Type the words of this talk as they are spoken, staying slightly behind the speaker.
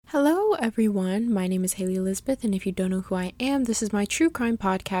everyone, my name is Haley Elizabeth, and if you don't know who I am, this is my true crime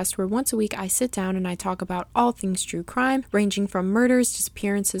podcast where once a week I sit down and I talk about all things true crime, ranging from murders,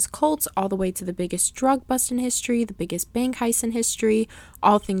 disappearances, cults, all the way to the biggest drug bust in history, the biggest bank heist in history,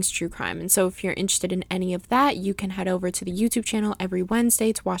 all things true crime. And so if you're interested in any of that, you can head over to the YouTube channel every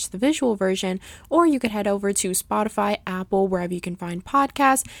Wednesday to watch the visual version, or you could head over to Spotify, Apple, wherever you can find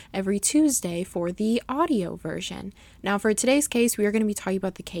podcasts every Tuesday for the audio version. Now for today's case, we are going to be talking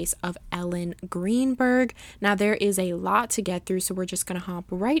about the case of Ellen Greenberg. Now there is a lot to get through, so we're just going to hop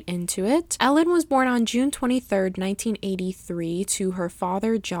right into it. Ellen was born on June 23rd, 1983 to her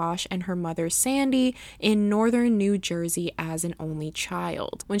father Josh and her mother Sandy in northern New Jersey as an only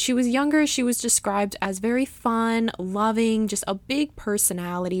child. When she was younger, she was described as very fun, loving, just a big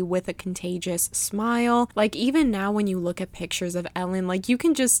personality with a contagious smile. Like even now when you look at pictures of Ellen, like you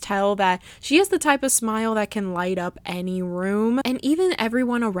can just tell that she has the type of smile that can light up any room. And even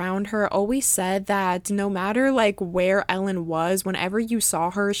everyone around her always said that no matter like where Ellen was, whenever you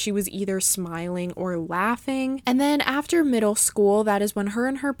saw her, she was either smiling or laughing. And then after middle school, that is when her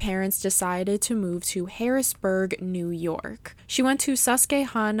and her parents decided to move to Harrisburg, New York. She went to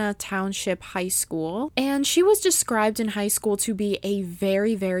Susquehanna Township High School, and she was described in high school to be a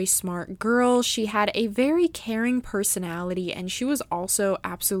very, very smart girl. She had a very caring personality, and she was also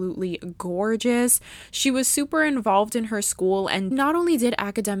absolutely gorgeous. She was super involved in her school and not only did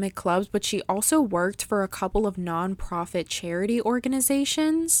academic clubs, but she also worked for a couple of non-profit charity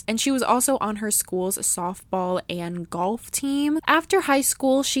organizations, and she was also on her school's softball and golf team. After high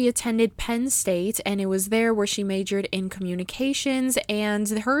school, she attended Penn State, and it was there where she majored in communications, and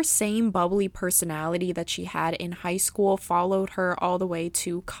her same bubbly personality that she had in high school followed her all the way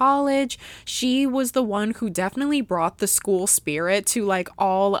to college. She was the one who definitely brought the school spirit to like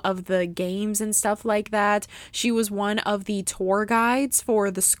all of the games and stuff like that. She was one of the tour guides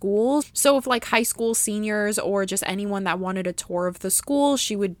for the school. So if like high school seniors or just anyone that wanted a tour of the school,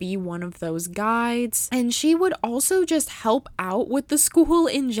 she would be one of those guides. And she would also just help out with the school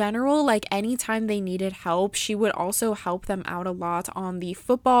in general. Like anytime they needed help, she would also help them out a lot on the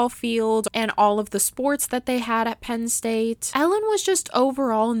football field and all of the sports that they had at Penn State. Ellen was just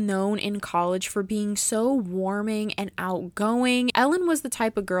overall known in college for being so warming and outgoing. Ellen was the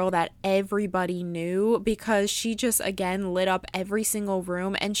type of girl that everybody knew because she just again lit up every single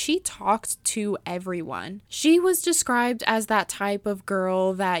room and she talked to everyone. She was described as that type of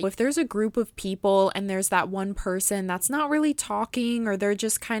girl that if there's a group of people and there's that one person that's not really talking or they're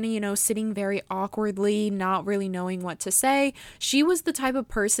just kind of, sitting very awkwardly, not really knowing what to say, she was the type of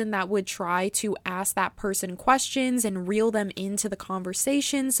person that would try to ask that person questions and reel them into the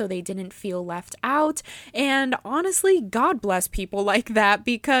conversation so they didn't feel left out. And honestly, God bless people like that,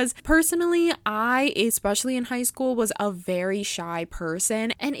 because personally, I, especially in high school, was a very shy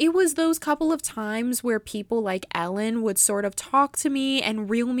person, and it was those couple of times where people like Ellen would sort of talk to me and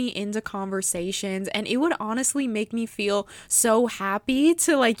reel me into conversations, and it would honestly make me feel so happy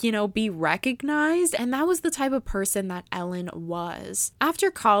to be recognized. And that was the type of person that Ellen was.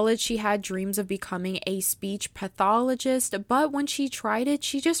 After college, she had dreams of becoming a speech pathologist, but when she tried it,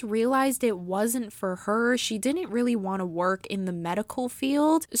 she just realized it wasn't for her. She didn't really want to work in the medical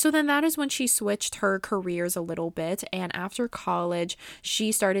field. So then that is when she switched her careers a little bit, and after college,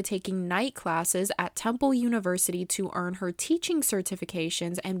 she started taking night classes at Temple University to earn her teaching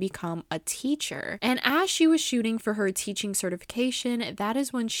certifications and become a teacher. And as she was shooting for her teaching certification, that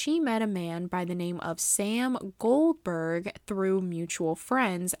is when she met a man by the name of Sam Goldberg through mutual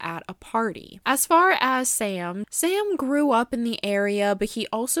friends at a party. As far as Sam grew up in the area, but he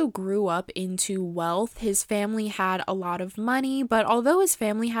also grew up into wealth. His family had a lot of money, but although his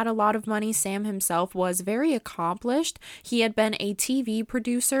family had a lot of money, Sam himself was very accomplished. He had been a TV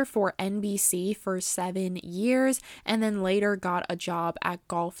producer for NBC for 7 years and then later got a job at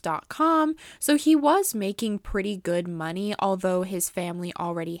golf.com. So he was making pretty good money, although his family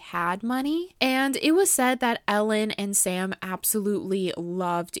already had money. And it was said that Ellen and Sam absolutely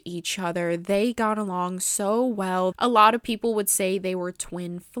loved each other. They got along so well. A lot of people would say they were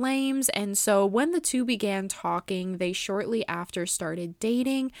twin flames. And so when the two began talking, they shortly after started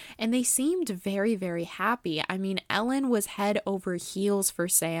dating, and they seemed very, very happy. I mean, Ellen was head over heels for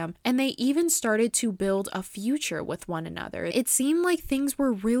Sam, and they even started to build a future with one another. It seemed like things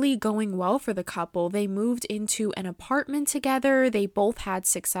were really going well for the couple. They moved into an apartment together, they both had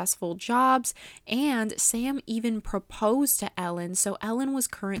successful jobs, and Sam even proposed to Ellen, so Ellen was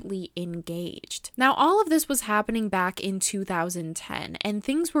currently engaged. Now, all of this was happening back in 2010, and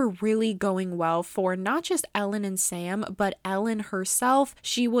things were really going well for not just Ellen and Sam, but Ellen herself.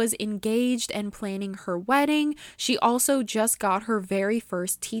 She was engaged and planning her wedding. She also just got her very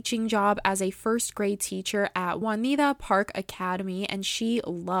first teaching job as a first grade teacher at Juanita Park Academy, and she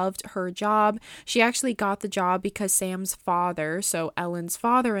loved her job. She actually got the job because Sam's father, so Ellen's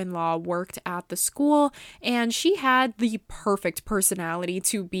father-in-law, worked at the school, and she had the perfect personality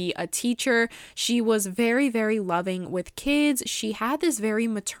to be a teacher. She was very, very loving with kids. She had this very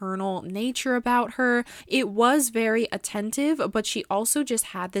maternal nature about her. It was very attentive, but she also just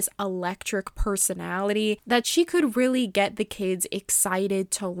had this electric personality that she could really get the kids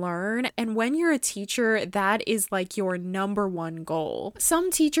excited to learn. And when you're a teacher, that is like your number one goal. Some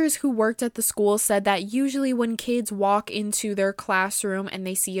teachers who worked at the school said that usually when kids walk into their classroom and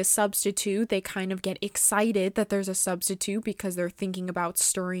they see a substitute, they kind of get excited that there's a substitute because they're thinking about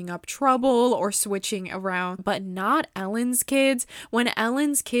stirring up trouble or switching around, but not Ellen's kids. When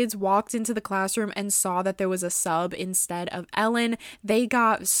Ellen's kids walked into the classroom and saw that there was a sub instead of Ellen, they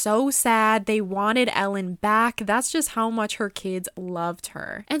got so sad. They wanted Ellen back. That's just how much her kids loved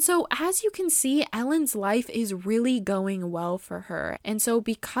her. And so as you can see, Ellen's life is really going well for her. And so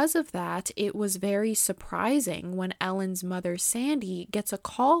because of that, it was very surprising when Ellen's mother, Sandy, gets a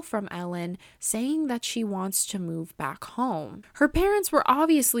call from Ellen saying that she wants to move back home. Her parents were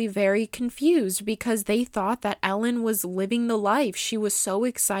obviously very confused because they thought that Ellen was living the life. She was so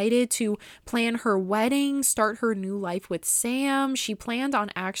excited to plan her wedding, start her new life with Sam. She planned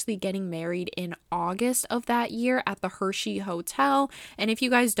on actually getting married in August of that year at the Hershey Hotel. And if you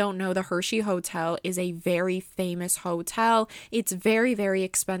guys don't know, the Hershey Hotel is a very famous hotel. It's very, very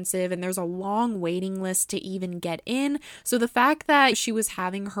expensive, and there's a long waiting list to even get in. So the fact that she was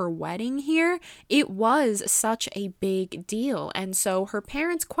having her wedding here, it was such a big deal. And so her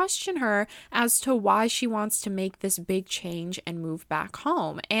parents question her as to why she wants to make this big change and move back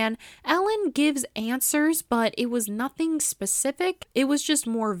home. And Ellen gives answers, but it was nothing specific. It was just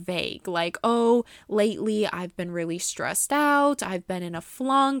more vague, like, oh, lately I've been really stressed out. I've been in a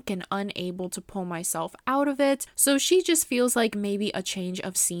flunk and unable to pull myself out of it. So she just feels like maybe a change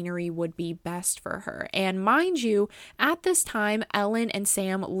of scenery would be best for her. And mind you, at this time, Ellen and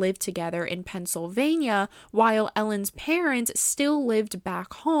Sam lived together in Pennsylvania, while Ellen's parents still lived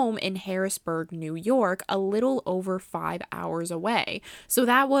back home in Harrisburg, New York, a little over 5 hours away. So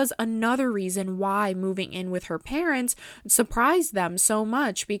that was another reason why moving in with her parents surprised them so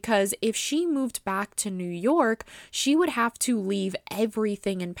much, because if she moved back to New York, she would have to leave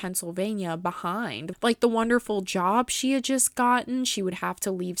everything in Pennsylvania behind. Like the wonderful job she had just gotten, she would have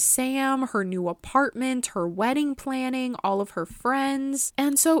to leave Sam, her new apartment, her wedding planning, all of her friends.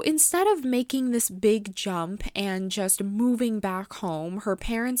 And so instead of making this big jump and just moving back home, her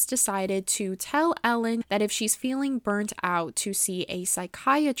parents decided to tell Ellen that if she's feeling burnt out, to see a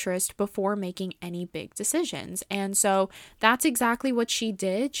psychiatrist before making any big decisions. And so that's exactly what she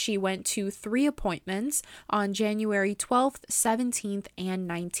did. She went to 3 appointments on January 12th, 17th, and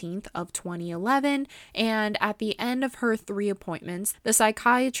 19th of 2011. And at the end of her 3 appointments, the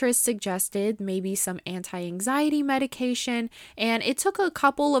psychiatrist suggested maybe some anti-anxiety medication. And it took a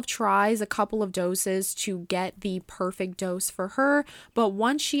couple of tries, a couple of doses to get the perfect dose for her. But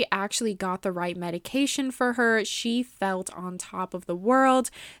once she actually got the right medication for her, she felt on top of the world.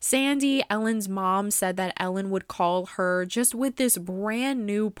 Sandy, Ellen's mom, said that Ellen would call her just with this brand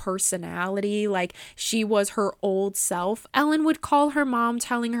new personality, like she was her old self. Ellen would call her mom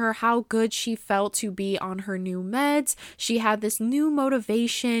telling her how good she felt to be on her new meds. She had this new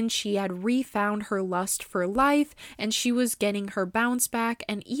motivation. She had refound her lust for life, and she was getting her bounce back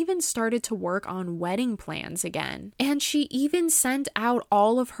and even started to work on wedding plans again. And she even sent out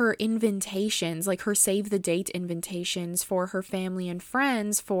all of her invitations, like her save the date invitations for her family and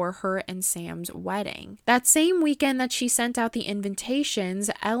friends for her and Sam's wedding. That same weekend that she sent out the invitations,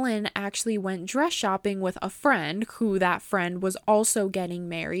 Ellen actually went dress shopping with a friend who that friend was also getting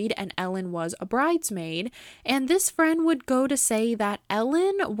married, and Ellen was a bridesmaid. And this friend would go to say that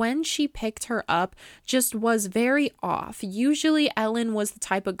Ellen, when she picked her up, just was very off. Usually Ellen was the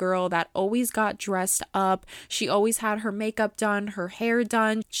type of girl that always got dressed up. She always had her makeup done, her hair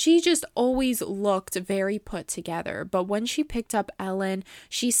done. She just always looked very put together. But when she picked up Ellen,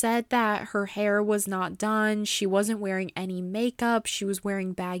 she said that her hair was not done. She wasn't wearing any makeup. She was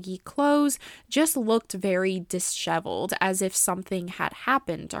wearing baggy clothes, just looked very disheveled, as if something had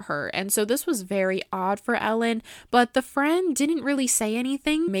happened to her. And so this was very odd for Ellen, but the friend didn't really say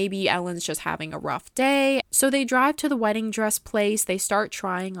anything. Maybe Ellen's just having a rough day. So they drive to the wedding dress place. They start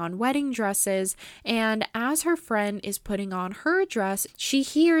trying on wedding dresses. And as her friend is putting on her dress, she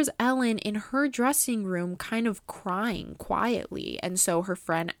hears Ellen in her dressing room kind of crying quietly. And so her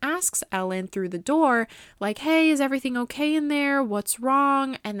friend asks Ellen through the door, like, hey, is everything okay in there? What's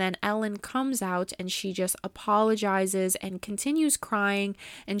wrong? And then Ellen comes out and she just apologizes and continues crying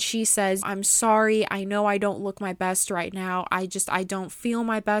and she says, "I'm sorry. I know I don't look my best right now. I don't feel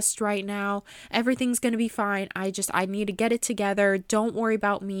my best right now. Everything's going to be fine. I need to get it together. Don't worry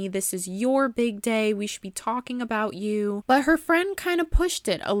about me. This is your big day. We should be talking about you." But her friend kind of pushed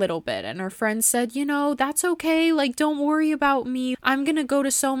it a little bit, and her friend said, "That's okay. Like, don't worry about me. I'm going to go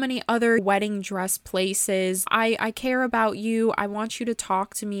to so many other wedding dress places. I care about you. I want you to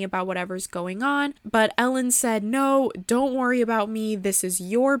talk to me about whatever's going on." But Ellen said, "No, don't worry about me. This is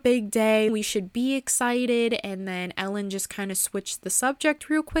your big day. We should be excited." And then Ellen just kind of switched the subject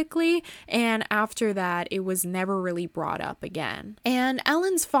real quickly. And after that, it was never really brought up again. And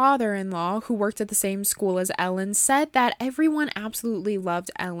Ellen's father-in-law, who worked at the same school as Ellen, said that everyone absolutely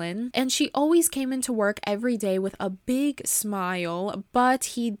loved Ellen. And she always came into work every day with a big smile. But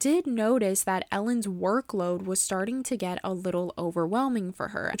he did notice that Ellen's workload was starting to get a little overwhelming for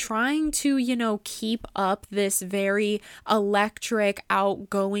her. Trying to, keep up this very electric,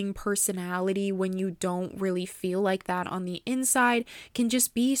 outgoing personality when you don't really feel like that on the inside can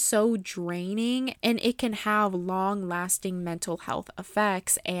just be so draining, and it can have long-lasting mental health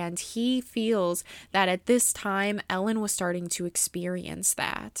effects. And he feels that at this time, Ellen was starting to experience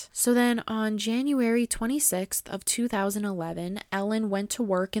that. So then on January 26th of 2011, Ellen went to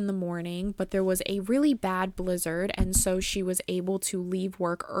work in the morning, but there was a really bad blizzard, and so she was able to leave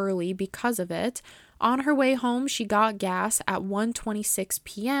work early because of it. On her way home, she got gas at 1:26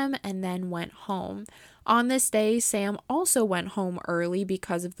 p.m. and then went home. On this day, Sam also went home early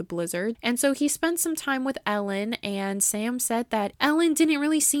because of the blizzard, and so he spent some time with Ellen, and Sam said that Ellen didn't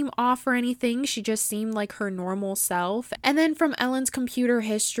really seem off or anything. She just seemed like her normal self. And then from Ellen's computer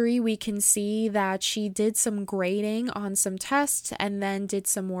history, we can see that she did some grading on some tests and then did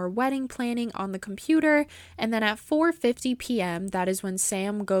some more wedding planning on the computer. And then at 4:50 p.m., that is when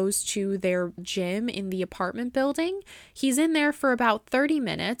Sam goes to their gym in the apartment building. He's in there for about 30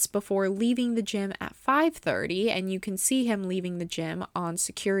 minutes before leaving the gym at 5:30, and you can see him leaving the gym on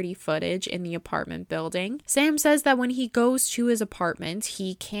security footage in the apartment building. Sam says that when he goes to his apartment,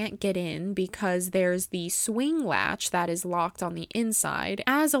 he can't get in because there's the swing latch that is locked on the inside.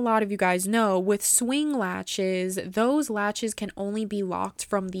 As a lot of you guys know, with swing latches, those latches can only be locked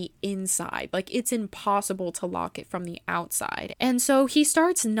from the inside. Like, it's impossible to lock it from the outside. And so he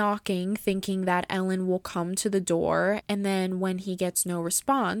starts knocking, thinking that Ellen will come to the door, and then when he gets no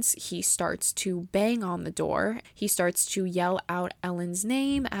response, he starts to bang on the door. He starts to yell out Ellen's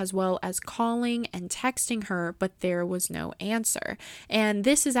name as well as calling and texting her, but there was no answer. And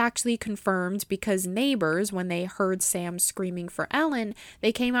this is actually confirmed because neighbors, when they heard Sam screaming for Ellen,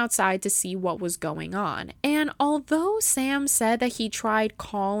 they came outside to see what was going on. And although Sam said that he tried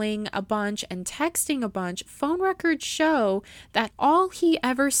calling a bunch and texting a bunch, phone records show that all he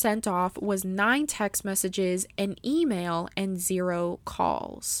ever sent off was 9 text messages, an email, and 0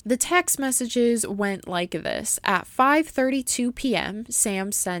 calls. The text messages went like this. At 5:32 p.m.,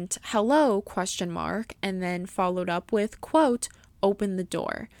 Sam sent hello ? And then followed up with, quote, "open the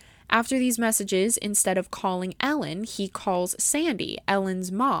door." After these messages, instead of calling Ellen, he calls Sandy,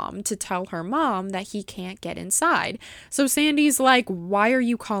 Ellen's mom, to tell her mom that he can't get inside. So Sandy's like, "Why are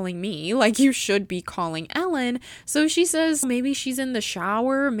you calling me? Like, you should be calling Ellen." So she says maybe she's in the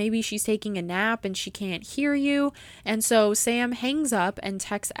shower, maybe she's taking a nap and she can't hear you. And so Sam hangs up and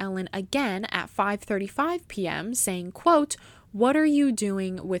texts Ellen again at 5:35 p.m. saying, quote, "What are you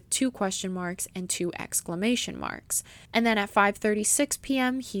doing?" with 2 question marks and 2 exclamation marks. And then at 5:36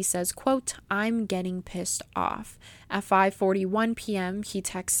 p.m. he says, quote, "I'm getting pissed off." At 5:41 p.m. he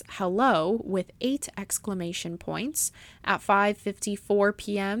texts hello with 8 exclamation points. At 5:54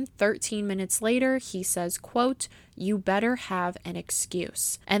 p.m., 13 minutes later, he says, quote, "You better have an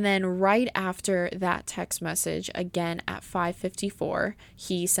excuse." And then right after that text message, again at 5:54,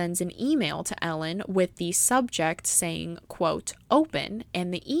 he sends an email to Ellen with the subject saying, quote, "open,"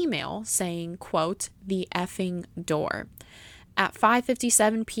 and the email saying, quote, "the effing door." At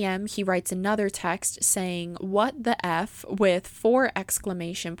 5:57 p.m., he writes another text saying, "What the F?" with 4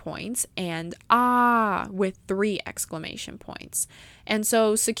 exclamation points and "ah" with 3 exclamation points. And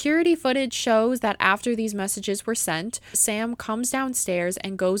so security footage shows that after these messages were sent, Sam comes downstairs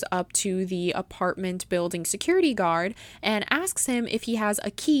and goes up to the apartment building security guard and asks him if he has a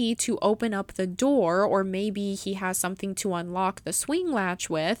key to open up the door, or maybe he has something to unlock the swing latch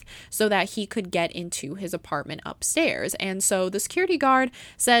with so that he could get into his apartment upstairs. And so so the security guard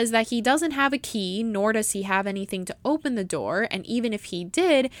says that he doesn't have a key, nor does he have anything to open the door, and even if he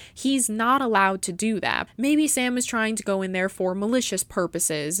did, he's not allowed to do that. Maybe Sam is trying to go in there for malicious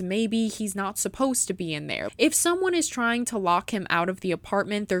purposes. Maybe he's not supposed to be in there. If someone is trying to lock him out of the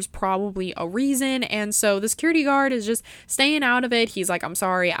apartment, there's probably a reason, and so the security guard is just staying out of it. He's like, I'm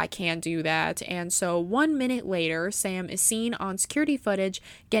sorry, I can't do that. And so 1 minute later, Sam is seen on security footage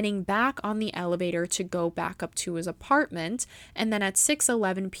getting back on the elevator to go back up to his apartment, and then at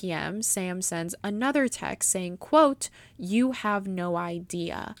 6:11 p.m. Sam sends another text saying, quote, "You have no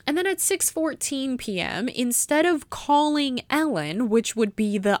idea." And then at 6:14 p.m., instead of calling Ellen, which would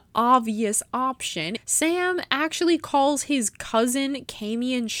be the obvious option, Sam actually calls his cousin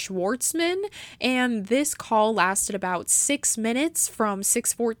Kamian Schwartzman, and this call lasted about 6 minutes from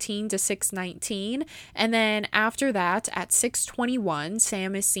 6:14 to 6:19, and then after that, at 6:21,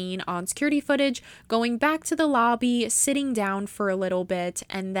 Sam is seen on security footage going back to the lobby, sitting down for a little bit,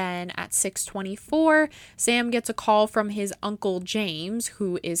 and then at 6:24, Sam gets a call from his uncle James,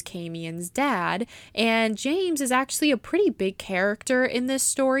 who is Kamian's dad, and James is actually a pretty big character in this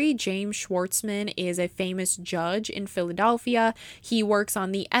story. James Schwartzman is a famous judge in Philadelphia. He works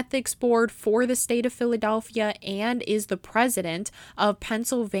on the ethics board for the state of Philadelphia and is the president of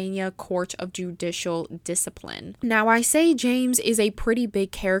Pennsylvania Court of Judicial Discipline. Now, I say James is a pretty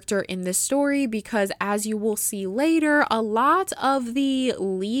big character in this story because, as you will see later, a lot of the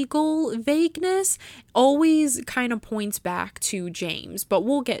legal vagueness always kind of points back to James, but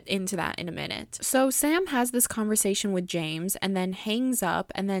we'll get into that in a minute. So Sam has this conversation with James and then hangs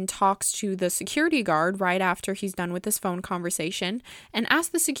up and then talks to the security guard right after he's done with this phone conversation and asks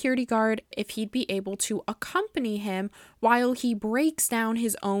the security guard if he'd be able to accompany him while he breaks down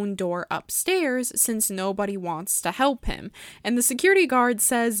his own door upstairs since nobody wants to help him. And the security guard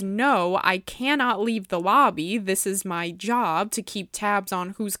says, "No, I cannot leave the lobby. This is my job to keep tabs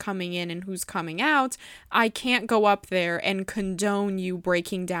on who's coming in and who's coming out. I can't go up there and condone you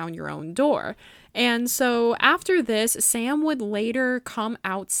breaking down your own door." And so after this, Sam would later come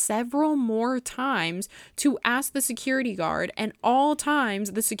out several more times to ask the security guard, and all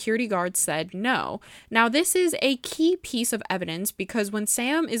times the security guard said no. Now, this is a key piece of evidence because when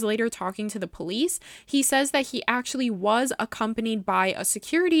Sam is later talking to the police, he says that he actually was accompanied by a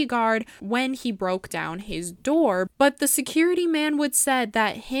security guard when he broke down his door, but the security man would said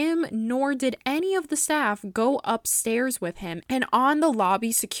that him nor did any of the staff go upstairs with him. And on the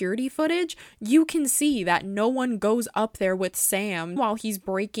lobby security footage, you can see that no one goes up there with Sam while he's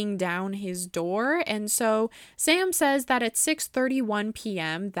breaking down his door. And so Sam says that at 6:31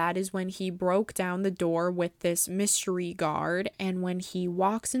 p.m., that is when he broke down the door with this mystery guard. And when he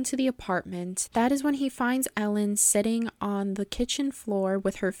walks into the apartment, that is when he finds Ellen sitting on the kitchen floor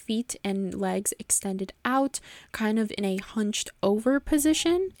with her feet and legs extended out, kind of in a hunched over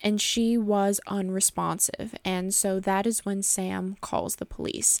position, and she was unresponsive. And so that is when Sam calls the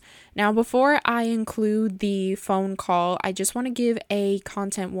police. Now, before I include the phone call, I just want to give a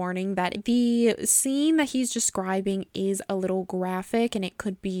content warning that the scene that he's describing is a little graphic and it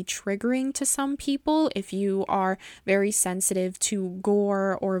could be triggering to some people if you are very sensitive to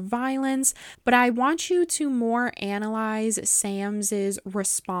gore or violence. But I want you to more analyze Sam's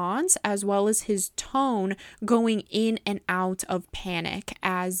response as well as his tone going in and out of panic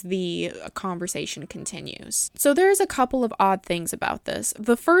as the conversation continues. So there's a couple of odd things about this.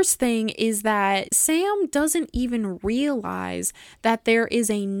 The first thing is that Sam doesn't even realize that there is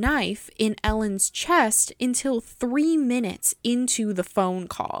a knife in Ellen's chest until 3 minutes into the phone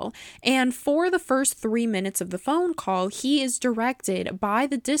call. And for the first 3 minutes of the phone call, he is directed by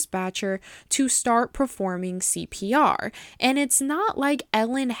the dispatcher to start performing CPR. And it's not like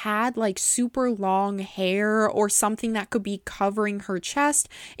Ellen had like super long hair or something that could be covering her chest.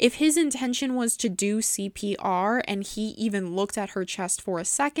 If his intention was to do CPR and he even looked at her chest for a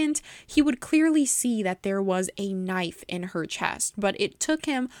second, he would clearly see that there was a knife in her chest, but it took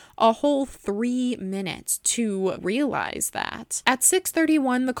him a whole 3 minutes to realize that. At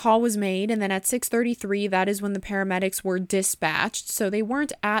 6:31, the call was made, and then at 6:33, that is when the paramedics were dispatched. So they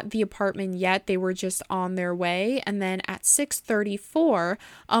weren't at the apartment yet, they were just on their way. And then at 6:34,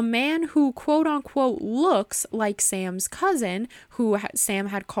 a man who quote unquote looks like Sam's cousin, who Sam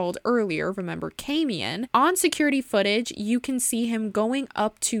had called earlier, remember Kamian, on security footage, you can see him going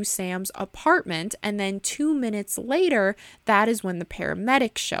up to Sam's apartment, and then 2 minutes later, that is when the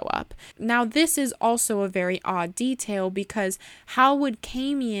paramedics show up. Now, this is also a very odd detail because how would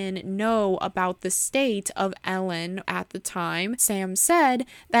Kamian know about the state of Ellen at the time? Sam said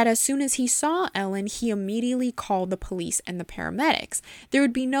that as soon as he saw Ellen, he immediately called the police and the paramedics. There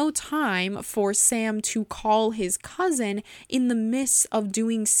would be no time for Sam to call his his cousin in the midst of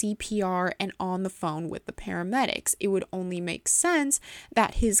doing CPR and on the phone with the paramedics. It would only make sense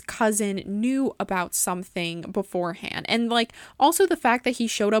that his cousin knew about something beforehand. And like also the fact that he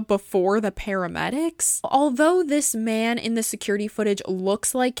showed up before the paramedics. Although this man in the security footage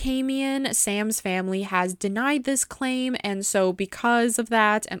looks like Camion, Sam's family has denied this claim, and so because of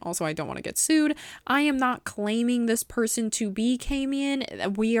that, and also I don't want to get sued, I am not claiming this person to be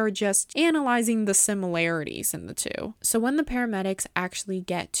Camion. We are just analyzing the similarities in the two. So when the paramedics actually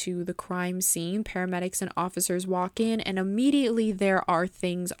get to the crime scene, paramedics and officers walk in, and immediately there are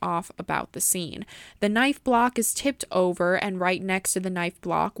things off about the scene. The knife block is tipped over, and right next to the knife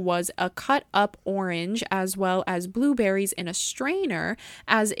block was a cut up orange as well as blueberries in a strainer,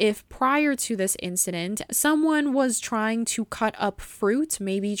 as if prior to this incident someone was trying to cut up fruit,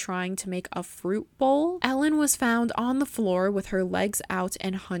 maybe trying to make a fruit bowl. Ellen was found on the floor with her legs out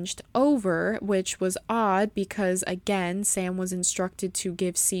and hunched over, which was odd because again Sam was instructed to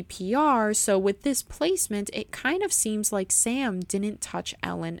give CPR, so with this placement it kind of seems like Sam didn't touch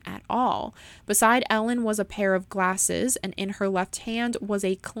Ellen at all. Beside Ellen was a pair of glasses, and in her left hand was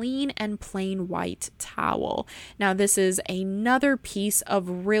a clean and plain white towel. Now this is another piece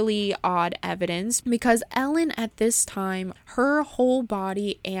of really odd evidence because Ellen at this time, her whole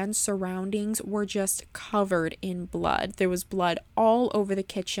body and surroundings were just covered in blood. There was blood all over the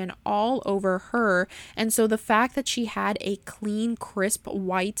kitchen, all over her, and so the fact that she had a clean, crisp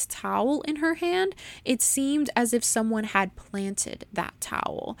white towel in her hand, it seemed as if someone had planted that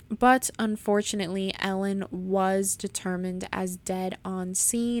towel. But unfortunately, Ellen was determined as dead on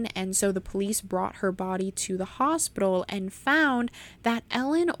scene, and so the police brought her body to the hospital and found that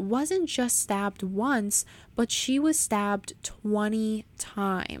Ellen wasn't just stabbed once, but she was stabbed 20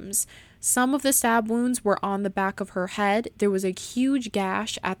 times. Some of the stab wounds were on the back of her head. There was a huge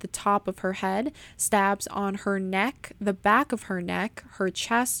gash at the top of her head, stabs on her neck, the back of her neck, her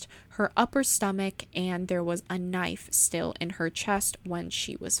chest, her upper stomach, and there was a knife still in her chest when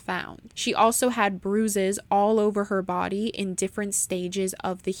she was found. She also had bruises all over her body in different stages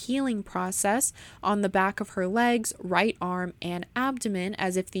of the healing process on the back of her legs, right arm, and abdomen,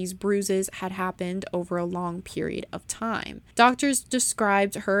 as if these bruises had happened over a long period of time. Doctors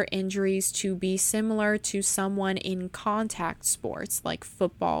described her injuries to be similar to someone in contact sports like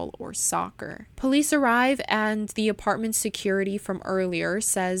football or soccer. Police arrive, and the apartment security from earlier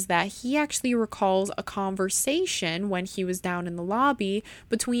says that he actually recalls a conversation when he was down in the lobby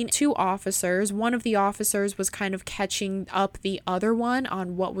between two officers. One of the officers was kind of catching up the other one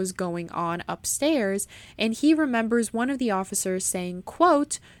on what was going on upstairs, and he remembers one of the officers saying,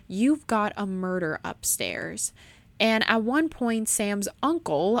 quote, "You've got a murder upstairs." And at one point, Sam's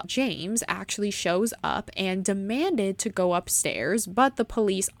uncle, James, actually shows up and demanded to go upstairs, but the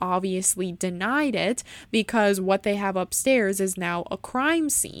police obviously denied it because what they have upstairs is now a crime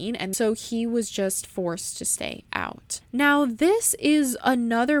scene, and so he was just forced to stay out. Now, this is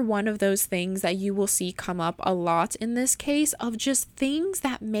another one of those things that you will see come up a lot in this case, of just things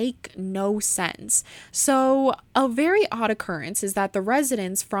that make no sense. So, a very odd occurrence is that the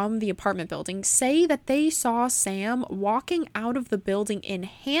residents from the apartment building say that they saw Sam walking out of the building in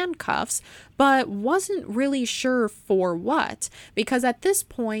handcuffs, but wasn't really sure for what, because at this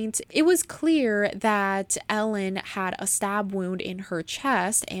point it was clear that Ellen had a stab wound in her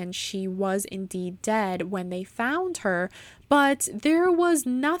chest and she was indeed dead when they found her. But there was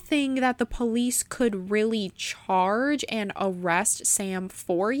nothing that the police could really charge and arrest Sam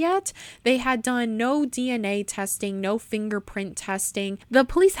for yet. They had done no DNA testing, no fingerprint testing. The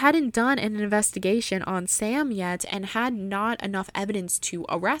police hadn't done an investigation on Sam yet and had not enough evidence to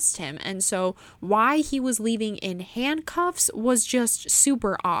arrest him. And so why he was leaving in handcuffs was just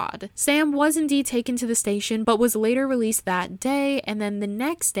super odd. Sam was indeed taken to the station, but was later released that day. And then the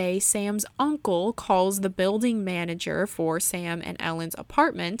next day, Sam's uncle calls the building manager for Sam and Ellen's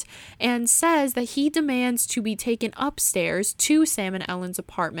apartment and says that he demands to be taken upstairs to Sam and Ellen's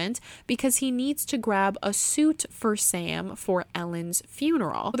apartment because he needs to grab a suit for Sam for Ellen's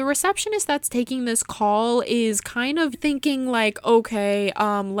funeral. The receptionist that's taking this call is kind of thinking like, okay,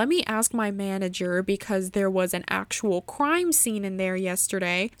 let me ask my manager because there was an actual crime scene in there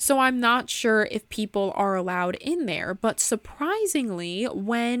yesterday, so I'm not sure if people are allowed in there. But surprisingly,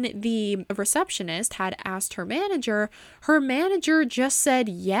 when the receptionist had asked her her manager just said,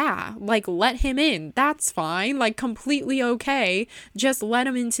 yeah, like, let him in. That's fine. Like, completely okay. Just let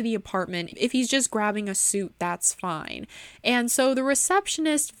him into the apartment. If he's just grabbing a suit, that's fine. And so the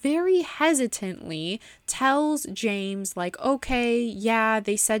receptionist very hesitantly tells James, like, okay, yeah,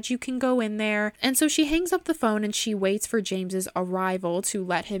 they said you can go in there. And so she hangs up the phone and she waits for James's arrival to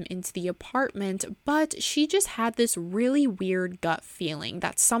let him into the apartment. But she just had this really weird gut feeling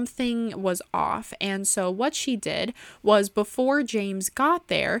that something was off. And so what she did was, before James got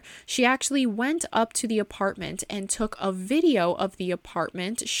there, she actually went up to the apartment and took a video of the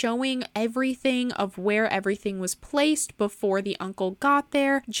apartment showing everything of where everything was placed before the uncle got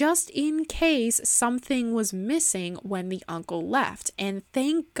there, just in case something was missing when the uncle left. And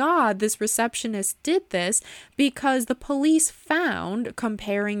thank God this receptionist did this, because the police found,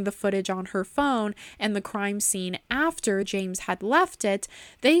 comparing the footage on her phone and the crime scene after James had left it,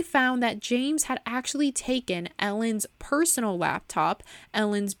 they found that James had actually taken Ellen's personal laptop,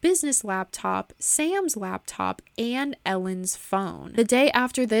 Ellen's business laptop, Sam's laptop, and Ellen's phone. The day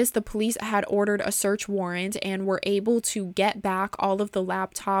after this, the police had ordered a search warrant and were able to get back all of the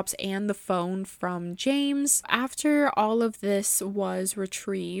laptops and the phone from James. After all of this was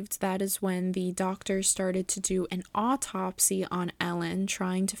retrieved, that is when the doctors started to do an autopsy on Ellen,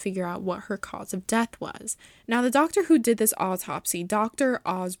 trying to figure out what her cause of death was. Now, the doctor who did this autopsy, Dr.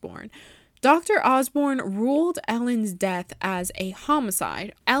 Osborne ruled Ellen's death as a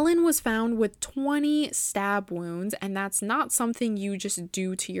homicide. Ellen was found with 20 stab wounds, and that's not something you just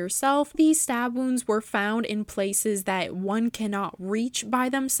do to yourself. These stab wounds were found in places that one cannot reach by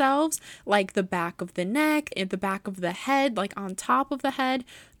themselves, like the back of the neck, at the back of the head, like on top of the head.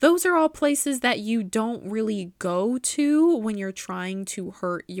 Those are all places that you don't really go to when you're trying to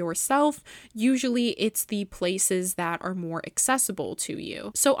hurt yourself. Usually it's the places that are more accessible to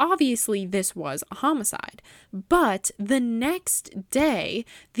you. So obviously this was a homicide. But the next day,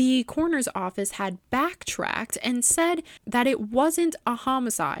 the coroner's office had backtracked and said that it wasn't a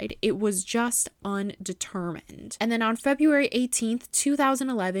homicide. It was just undetermined. And then on February 18th,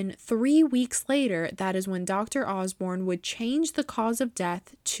 2011, 3 weeks later, that is when Dr. Osborne would change the cause of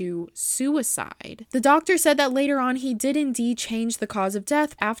death to suicide. The doctor said that later on he did indeed change the cause of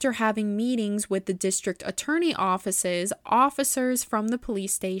death after having meetings with the district attorney offices, officers from the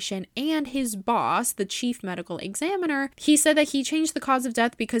police station, and his boss, the chief medical examiner. He said that he changed the cause of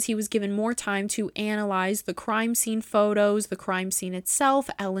death because he was given more time to analyze the crime scene photos, the crime scene itself,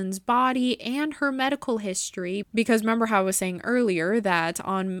 Ellen's body, and her medical history. Because remember how I was saying earlier that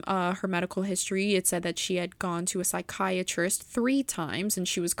on her medical history, it said that she had gone to a psychiatrist 3 times and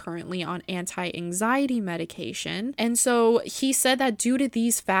she was currently on anti-anxiety medication. And so he said that due to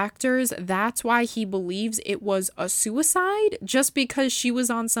these factors, that's why he believes it was a suicide, just because she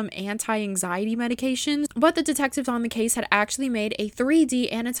was on some anti-anxiety medications. But the detectives on the case had actually made a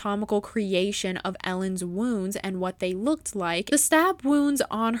 3D anatomical creation of Ellen's wounds and what they looked like. The stab wounds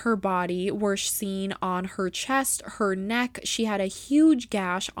on her body were seen on her chest, her neck. She had a huge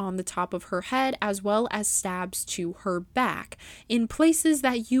gash on the top of her head, as well as stabs to her back in places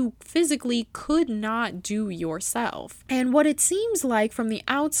that you physically could not do yourself. And what it seems like from the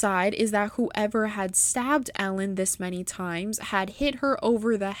outside is that whoever had stabbed Ellen this many times had hit her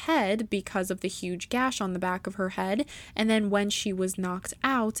over the head because of the huge gash on the back of her head, and then when she was knocked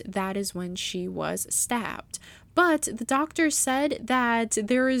out, that is when she was stabbed. But the doctor said that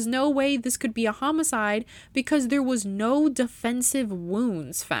there is no way this could be a homicide because there was no defensive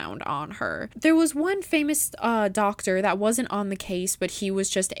wounds found on her. There was one famous doctor that wasn't on the case, but he was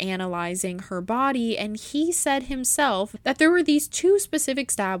just analyzing her body, and he said himself that there were these 2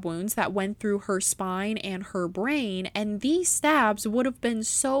 specific stab wounds that went through her spine and her brain, and these stabs would have been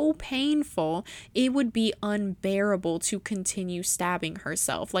so painful, it would be unbearable to continue stabbing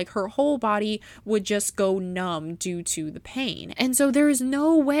herself. Like, her whole body would just go numb due to the pain. And so there is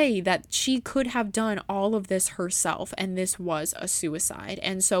no way that she could have done all of this herself, and this was a suicide.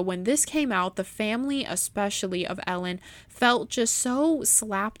 And so when this came out, the family, especially of Ellen, felt just so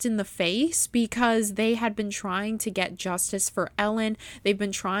slapped in the face because they had been trying to get justice for Ellen. They've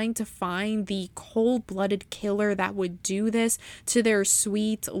been trying to find the cold-blooded killer that would do this to their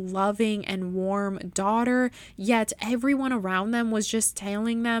sweet, loving, and warm daughter, yet everyone around them was just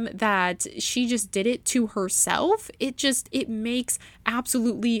telling them that she just did it to herself. itself, it makes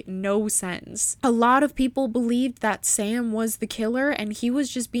absolutely no sense. A lot of people believed that Sam was the killer and he was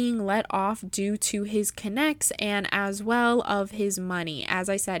just being let off due to his connects and as well of his money. As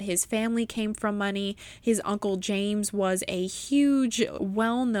I said, his family came from money. His uncle James was a huge,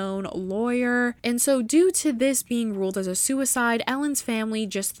 well-known lawyer. And so due to this being ruled as a suicide, Ellen's family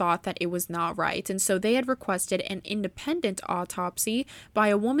just thought that it was not right. And so they had requested an independent autopsy by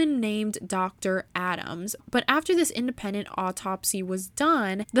a woman named Dr. Adams. But after this independent autopsy was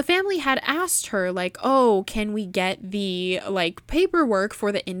done, the family had asked her, like, oh, can we get the paperwork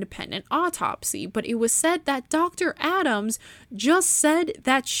for the independent autopsy? But it was said that Dr. Adams just said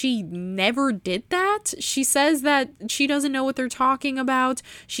that she never did that. She says that she doesn't know what they're talking about.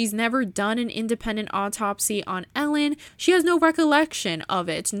 She's never done an independent autopsy on Ellen. She has no recollection of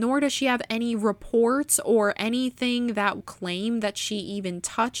it, nor does she have any reports or anything that claim that she even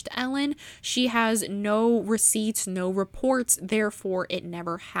touched Ellen. She has no receipts, no reports, therefore it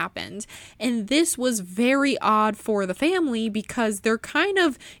never happened. And this was very odd for the family because they're kind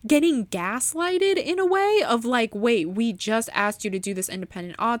of getting gaslighted in a way of like, wait, we just asked you to do this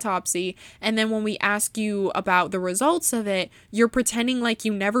independent autopsy, and then when we ask you about the results of it, you're pretending like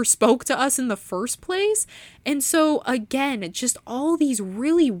you never spoke to us in the first place. And so again, just all these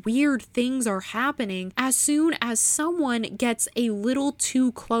really weird things are happening as soon as someone gets a little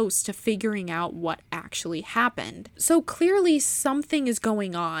too close to figuring out what actually happened. So clearly something is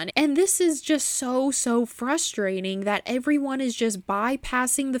going on, and this is just so frustrating that everyone is just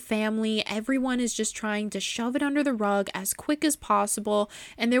bypassing the family. Everyone is just trying to shove it under the rug as quick as possible.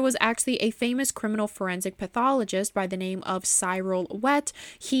 And there was actually a famous criminal forensic pathologist by the name of Cyril Wett.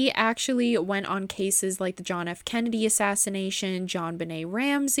 He actually went on cases like the John F. Kennedy assassination, John Benet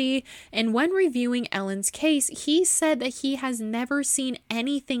Ramsey, and when reviewing Ellen's case, he said that he has never seen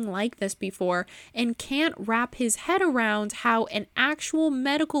anything like this before and can't wrap his head around how an actual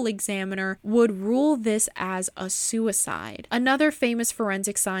medical examiner would rule this as a suicide. Another famous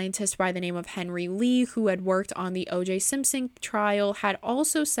forensic scientist by the name of Henry Lee, who had worked on the O.J. Simpson trial, had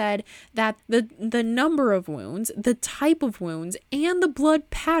also said that the number of wounds, the type of wounds, and the blood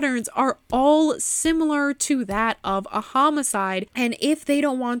patterns are all similar to that of a homicide, and if they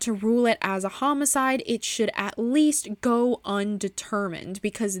don't want to rule it as a homicide, it should at least go undetermined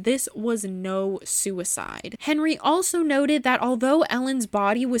because this was no suicide. Henry also noted that although Ellen's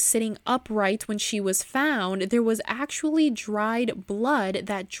body was sitting upright when she was found, there was actually dried blood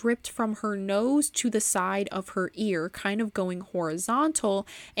that dripped from her nose to the side of her ear, kind of going horizontal,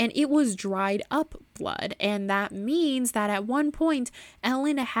 and it was dried up blood, and that means that at one point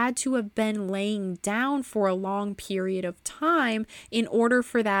Ellen had to have been laying down for a long period of time in order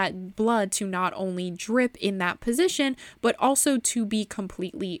for that blood to not only drip in that position but also to be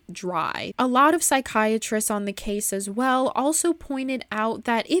completely dry. A lot of psychiatrists on the case as well also pointed out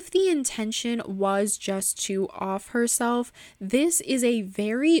that if the intention was just to off herself, this is a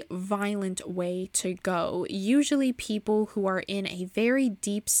very violent way to go. Usually people who are in a very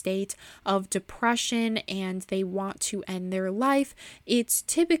deep state of depression and they want to end their life, it's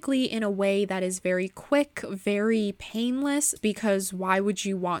typically in a way that is very quick, very painless, because why would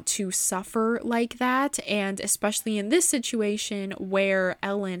you want to suffer like that? And especially in this situation where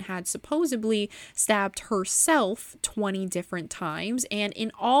Ellen had supposedly stabbed herself 20 different times and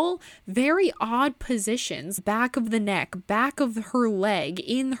in all very odd positions, back of the neck, back of her leg,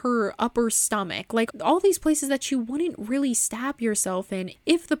 in her upper stomach, like all these places that you wouldn't really stab yourself in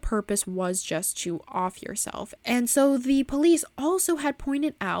if the purpose was just to off yourself. And so the police also had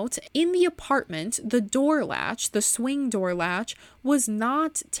pointed out in the apartment, the door latch, the swing door latch, was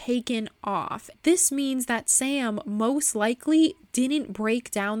not taken off. This means that Sam most likely didn't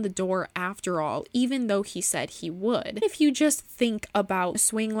break down the door after all, even though he said he would. If you just think about a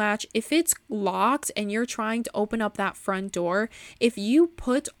swing latch, if it's locked and you're trying to open up that front door, if you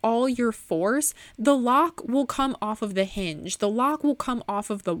put all your force, the lock will come off of the hinge, the lock will come off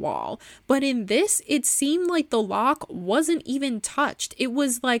of the wall. But in this, it seemed like the lock wasn't even touched. It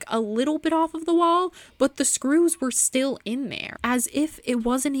was like a little bit off of the wall, but the screws were still in there, as if it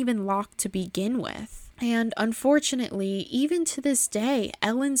wasn't even locked to begin with. And unfortunately, even to this day,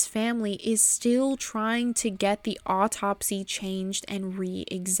 Ellen's family is still trying to get the autopsy changed and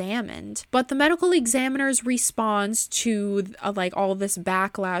re-examined. But the medical examiner's response to all this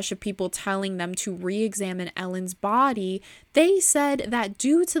backlash of people telling them to re-examine Ellen's body, they said that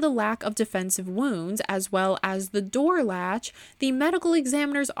due to the lack of defensive wounds, as well as the door latch, the medical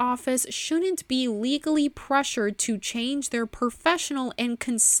examiner's office shouldn't be legally pressured to change their professional and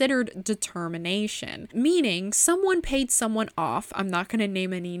considered determination. meaning someone paid someone off. I'm not going to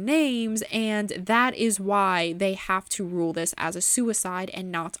name any names, and that is why they have to rule this as a suicide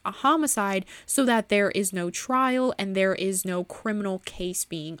and not a homicide, so that there is no trial and there is no criminal case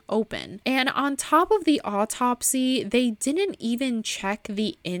being open. And on top of the autopsy, they didn't even check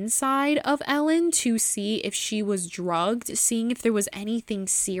the inside of Ellen to see if she was drugged, seeing if there was anything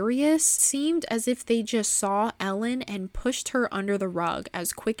serious. It seemed as if they just saw Ellen and pushed her under the rug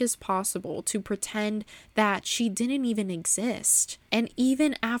as quick as possible to pretend that she didn't even exist. And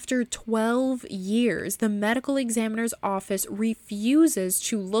even after 12 years, the medical examiner's office refuses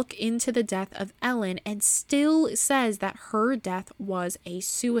to look into the death of Ellen and still says that her death was a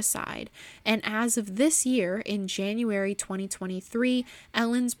suicide. And as of this year, in January 2023,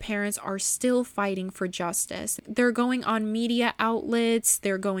 Ellen's parents are still fighting for justice. They're going on media outlets,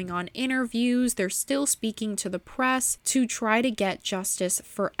 they're going on interviews, they're still speaking to the press to try to get justice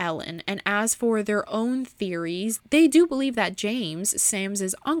for Ellen. And as for their own theories, they do believe that James,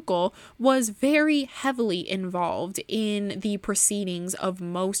 Sam's uncle, was very heavily involved in the proceedings of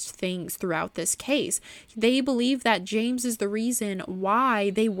most things throughout this case. They believe that James is the reason why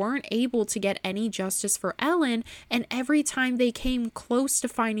they weren't able to get any justice for Ellen, and every time they came close to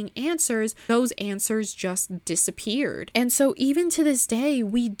finding answers, those answers just disappeared. And so even to this day,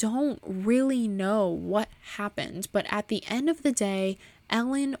 we don't really know what happened, but at the end of the day,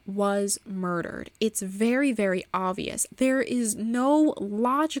 Ellen was murdered. It's very, very obvious. There is no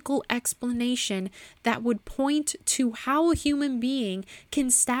logical explanation that would point to how a human being can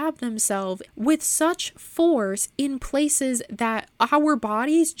stab themselves with such force in places that our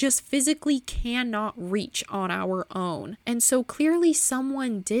bodies just physically cannot reach on our own. And so clearly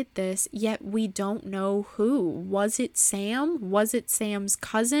someone did this, yet we don't know who. Was it Sam? Was it Sam's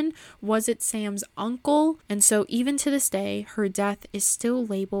cousin? Was it Sam's uncle? And so even to this day, her death is still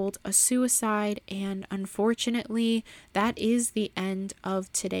labeled a suicide, and unfortunately, that is the end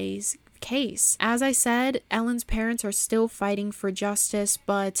of today's case. As I said, Ellen's parents are still fighting for justice,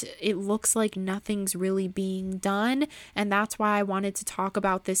 but it looks like nothing's really being done, and that's why I wanted to talk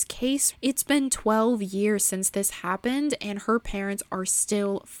about this case. It's been 12 years since this happened, and her parents are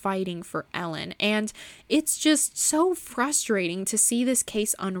still fighting for Ellen, and it's just so frustrating to see this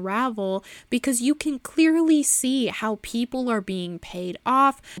case unravel, because you can clearly see how people are being paid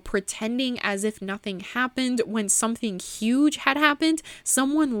off, pretending as if nothing happened when something huge had happened.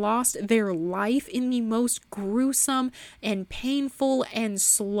 Someone lost their life in the most gruesome and painful and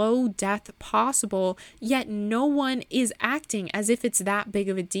slow death possible, yet no one is acting as if it's that big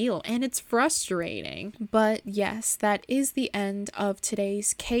of a deal, and it's frustrating. But yes, that is the end of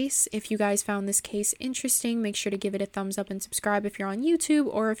today's case. If you guys found this case interesting, make sure to give it a thumbs up and subscribe if you're on YouTube,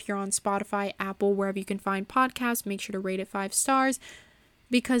 or if you're on Spotify, Apple, wherever you can find podcasts, make sure to rate it 5 stars,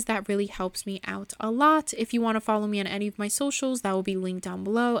 because that really helps me out a lot. If you want to follow me on any of my socials, that will be linked down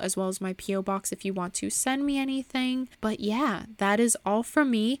below, as well as my PO box if you want to send me anything. But yeah, that is all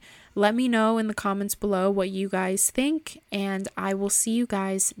from me. Let me know in the comments below what you guys think, and I will see you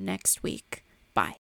guys next week. Bye.